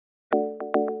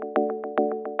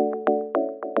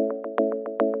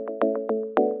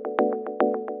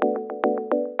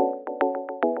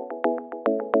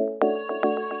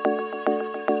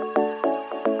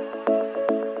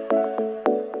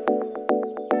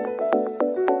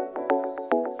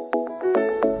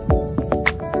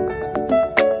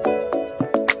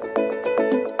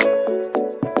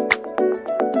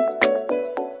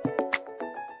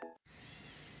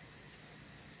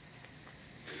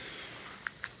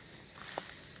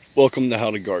Welcome to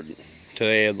How to Garden.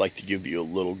 Today I'd like to give you a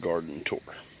little garden tour.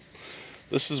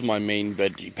 This is my main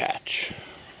veggie patch.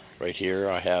 Right here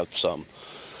I have some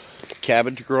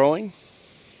cabbage growing.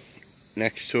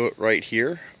 Next to it right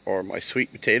here are my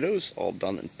sweet potatoes, all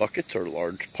done in buckets or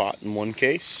large pot in one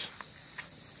case.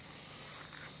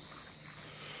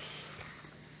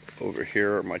 Over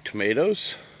here are my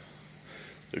tomatoes.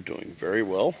 They're doing very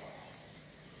well.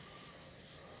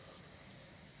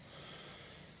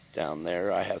 Down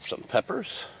there I have some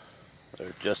peppers.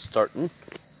 They're just starting.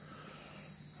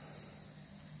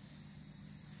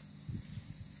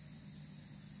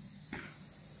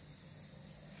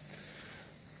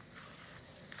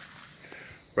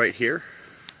 Right here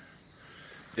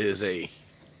is a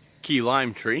key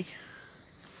lime tree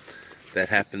that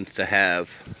happens to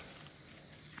have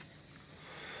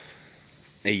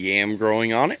a yam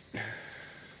growing on it.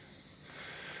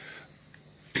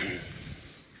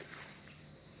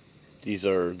 These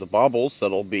are the baubles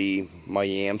that'll be my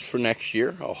yams for next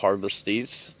year. I'll harvest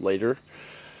these later,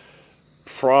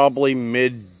 probably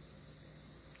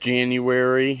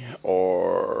mid-January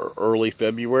or early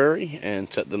February, and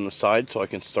set them aside so I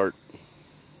can start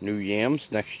new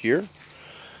yams next year.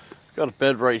 Got a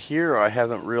bed right here. I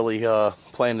haven't really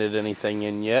planted anything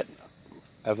in yet.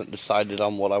 Haven't decided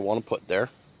on what I want to put there.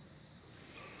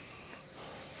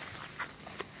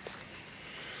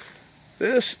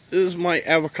 This is my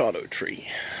avocado tree.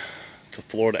 It's a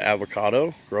Florida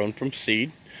avocado grown from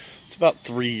seed. It's about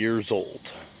 3 years old.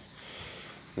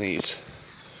 These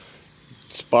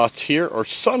spots here are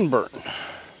sunburn.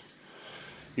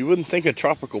 You wouldn't think a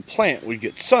tropical plant would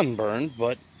get sunburned,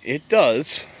 but it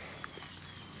does.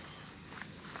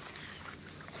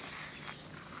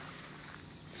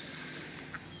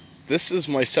 This is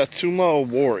my Satsuma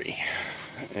Awori.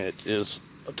 It is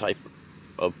a type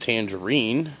of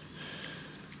tangerine.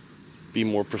 Be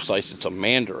more precise, it's a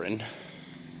mandarin.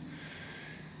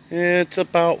 It's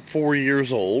about 4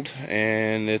 years old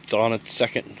and it's on its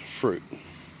second fruit.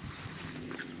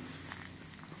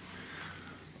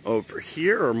 Over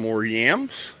here are more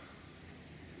yams.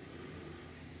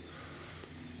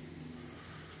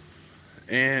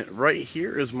 And right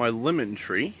here is my lemon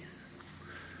tree.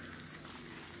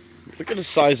 Look at the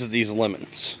size of these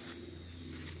lemons.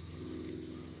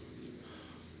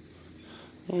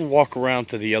 I'll walk around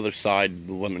to the other side of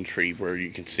the lemon tree where you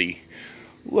can see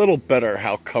a little better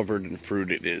how covered in fruit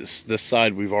it is. This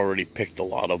side we've already picked a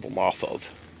lot of them off of.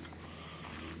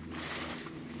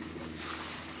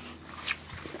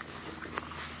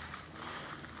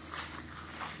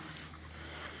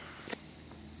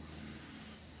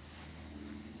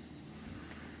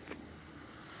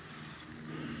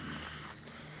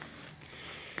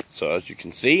 So as you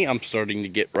can see, I'm starting to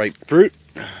get ripe fruit.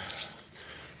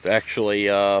 I've actually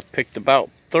picked about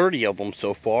 30 of them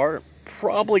so far.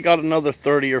 Probably got another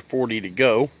 30 or 40 to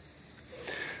go.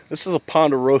 This is a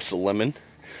Ponderosa lemon.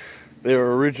 They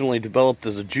were originally developed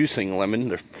as a juicing lemon.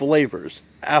 Their flavor is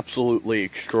absolutely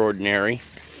extraordinary.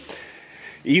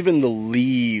 Even the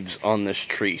leaves on this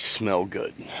tree smell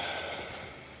good.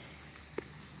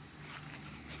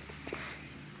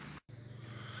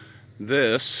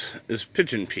 This is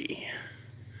pigeon pea.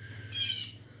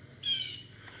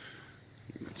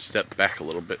 Step back a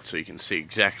little bit so you can see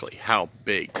exactly how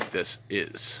big this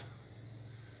is.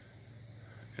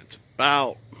 It's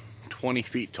about 20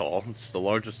 feet tall. It's the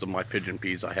largest of my pigeon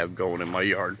peas I have going in my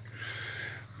yard.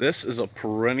 This is a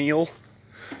perennial.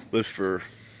 Lives for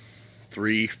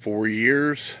 3-4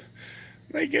 years.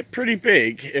 They get pretty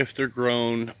big if they're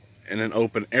grown in an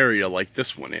open area like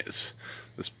this one is.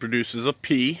 This produces a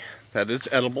pea that is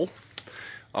edible.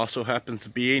 Also happens to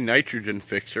be a nitrogen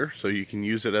fixer, so you can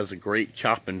use it as a great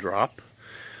chop and drop.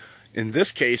 In this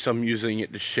case, I'm using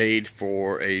it to shade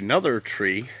for another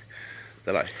tree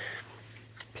that I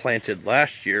planted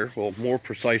last year. Well, more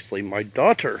precisely, my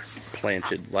daughter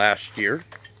planted last year.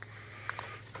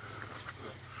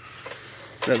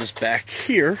 That is back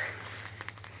here.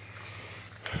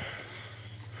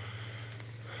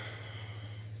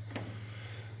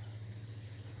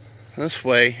 This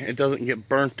way it doesn't get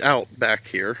burnt out back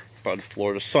here by the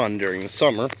Florida sun during the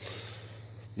summer.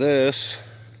 This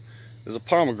is a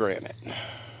pomegranate.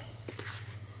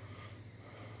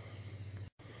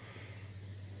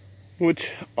 Which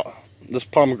this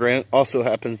pomegranate also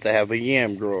happens to have a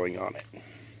yam growing on it.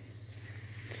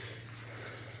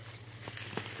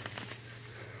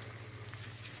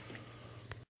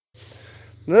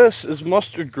 This is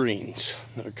mustard greens.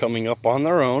 They're coming up on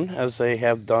their own, as they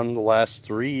have done the last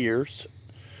 3 years.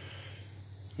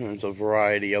 There's a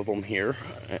variety of them here.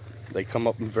 They come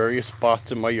up in various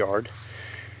spots in my yard.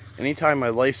 Anytime I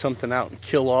lay something out and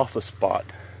kill off a spot,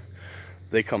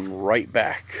 they come right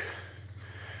back.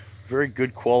 Very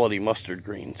good quality mustard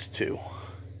greens too.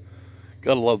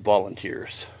 Gotta love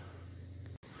volunteers.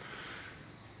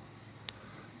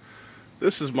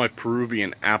 This is my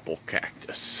Peruvian apple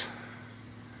cactus.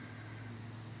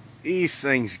 These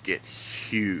things get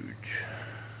huge.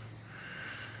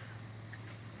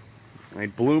 They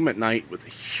bloom at night with a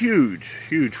huge,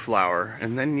 huge flower,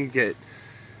 and then you get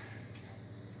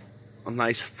a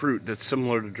nice fruit that's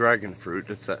similar to dragon fruit.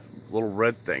 It's that little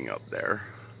red thing up there.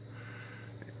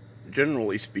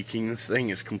 Generally speaking, this thing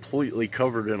is completely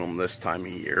covered in them this time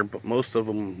of year, but most of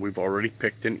them we've already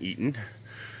picked and eaten,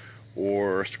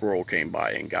 or a squirrel came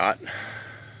by and got.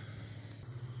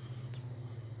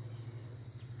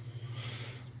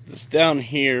 This down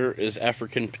here is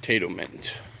African potato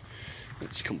mint.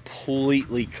 It's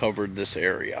completely covered this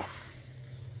area.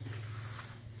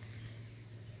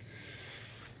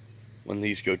 When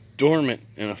these go dormant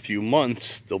in a few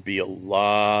months, there'll be a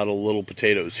lot of little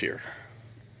potatoes here.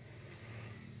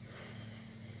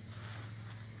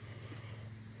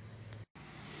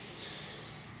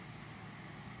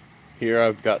 Here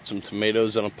I've got some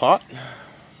tomatoes in a pot.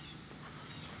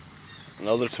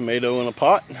 Another tomato in a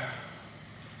pot.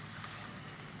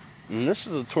 And this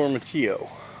is a tomatillo.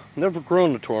 Never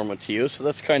grown a tomatillo, so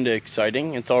that's kind of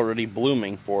exciting. It's already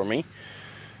blooming for me.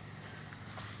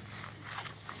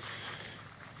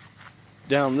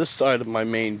 Down this side of my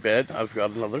main bed, I've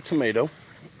got another tomato.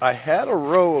 I had a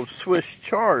row of Swiss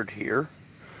chard here,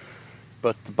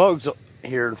 but the bugs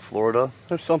here in Florida,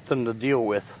 there's something to deal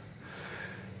with.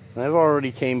 I've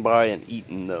already came by and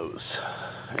eaten those,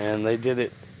 and they did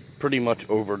it pretty much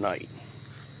overnight.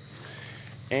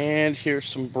 And here's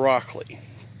some broccoli.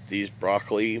 These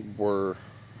broccoli were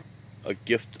a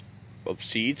gift of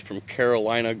seeds from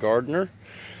Carolina Gardener.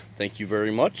 Thank you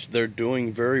very much. They're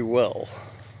doing very well.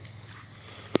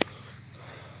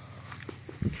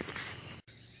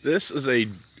 This is a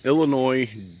Illinois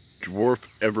dwarf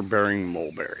everbearing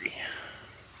mulberry.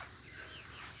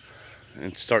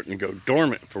 It's starting to go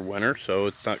dormant for winter, so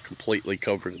it's not completely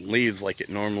covered in leaves like it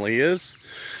normally is.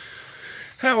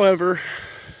 However,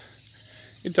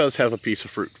 it does have a piece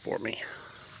of fruit for me.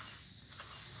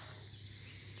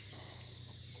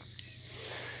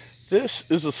 This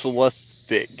is a Celeste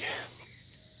fig.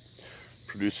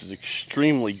 Produces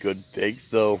extremely good figs,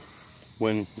 though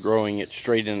when growing it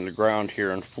straight into the ground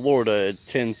here in Florida, it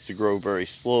tends to grow very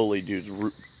slowly due to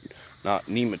root knot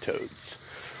nematodes.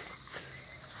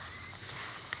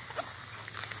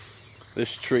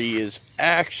 This tree is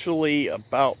actually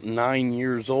about 9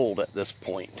 years old at this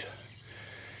point.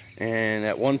 And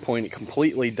at one point it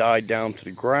completely died down to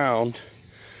the ground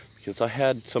because I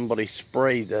had somebody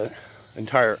spray the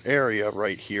entire area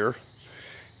right here,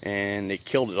 and they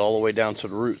killed it all the way down to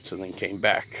the roots and then came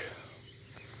back.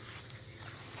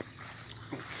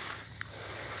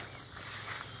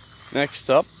 Next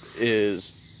up is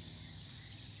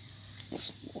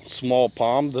a small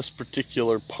palm. This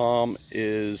particular palm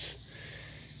is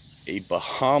a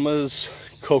Bahamas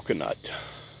coconut.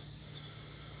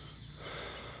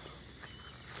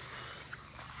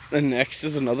 And next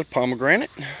is another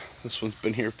pomegranate. This one's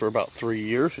been here for about 3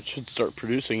 years. It should start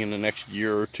producing in the next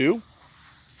year or two.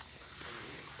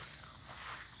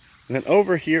 And then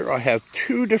over here I have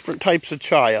 2 different types of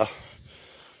chaya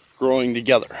growing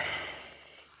together.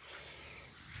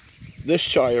 This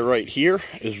chaya right here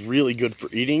is really good for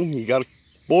eating. You gotta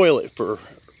boil it for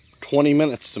 20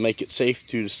 minutes to make it safe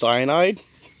due to cyanide.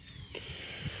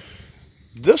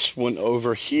 This one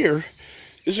over here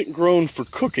isn't grown for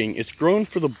cooking, it's grown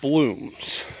for the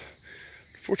blooms.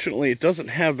 Fortunately, it doesn't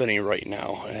have any right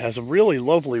now. It has a really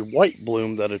lovely white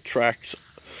bloom that attracts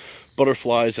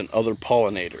butterflies and other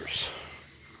pollinators.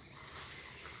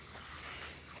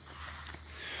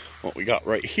 What we got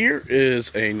right here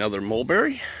is another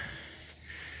mulberry.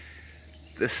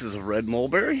 This is a red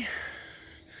mulberry.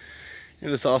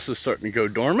 And it's also starting to go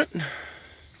dormant.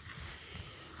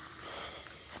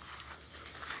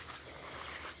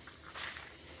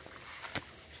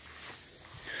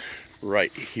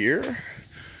 Right here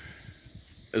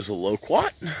is a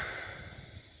loquat. And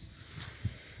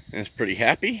it's pretty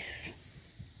happy.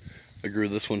 I grew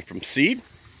this one from seed.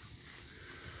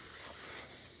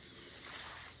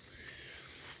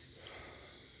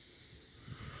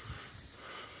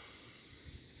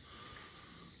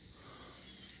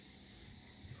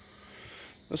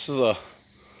 This is a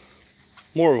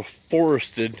more of a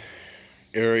forested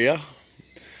area,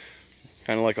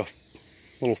 kind of like a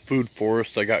little food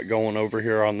forest I got going over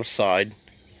here on the side.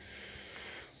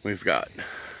 We've got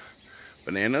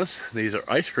bananas. These are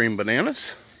ice cream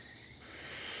bananas.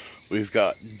 We've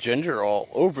got ginger all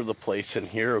over the place in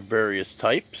here of various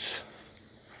types.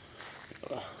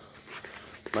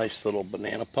 Nice little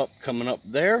banana pup coming up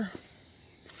there.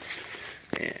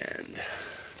 And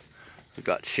we've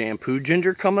got shampoo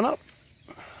ginger coming up.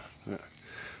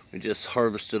 We just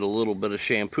harvested a little bit of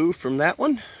shampoo from that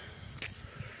one.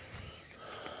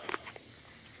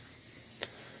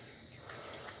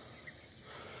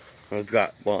 We've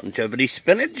got longevity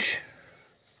spinach.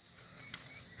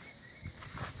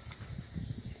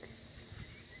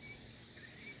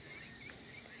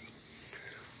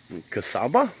 And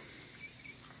cassava.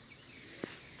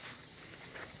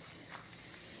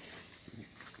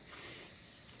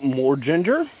 More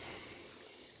ginger.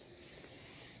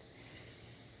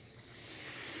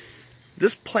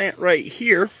 This plant right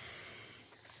here,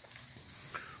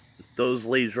 those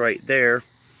leaves right there,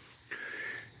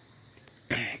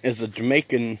 is a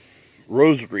Jamaican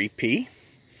rosary pea.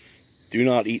 Do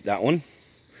not eat that one.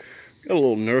 Got a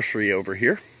little nursery over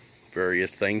here.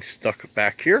 Various things stuck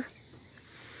back here.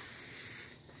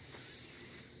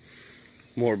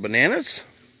 More bananas.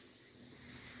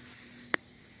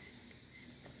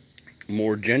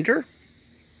 More ginger.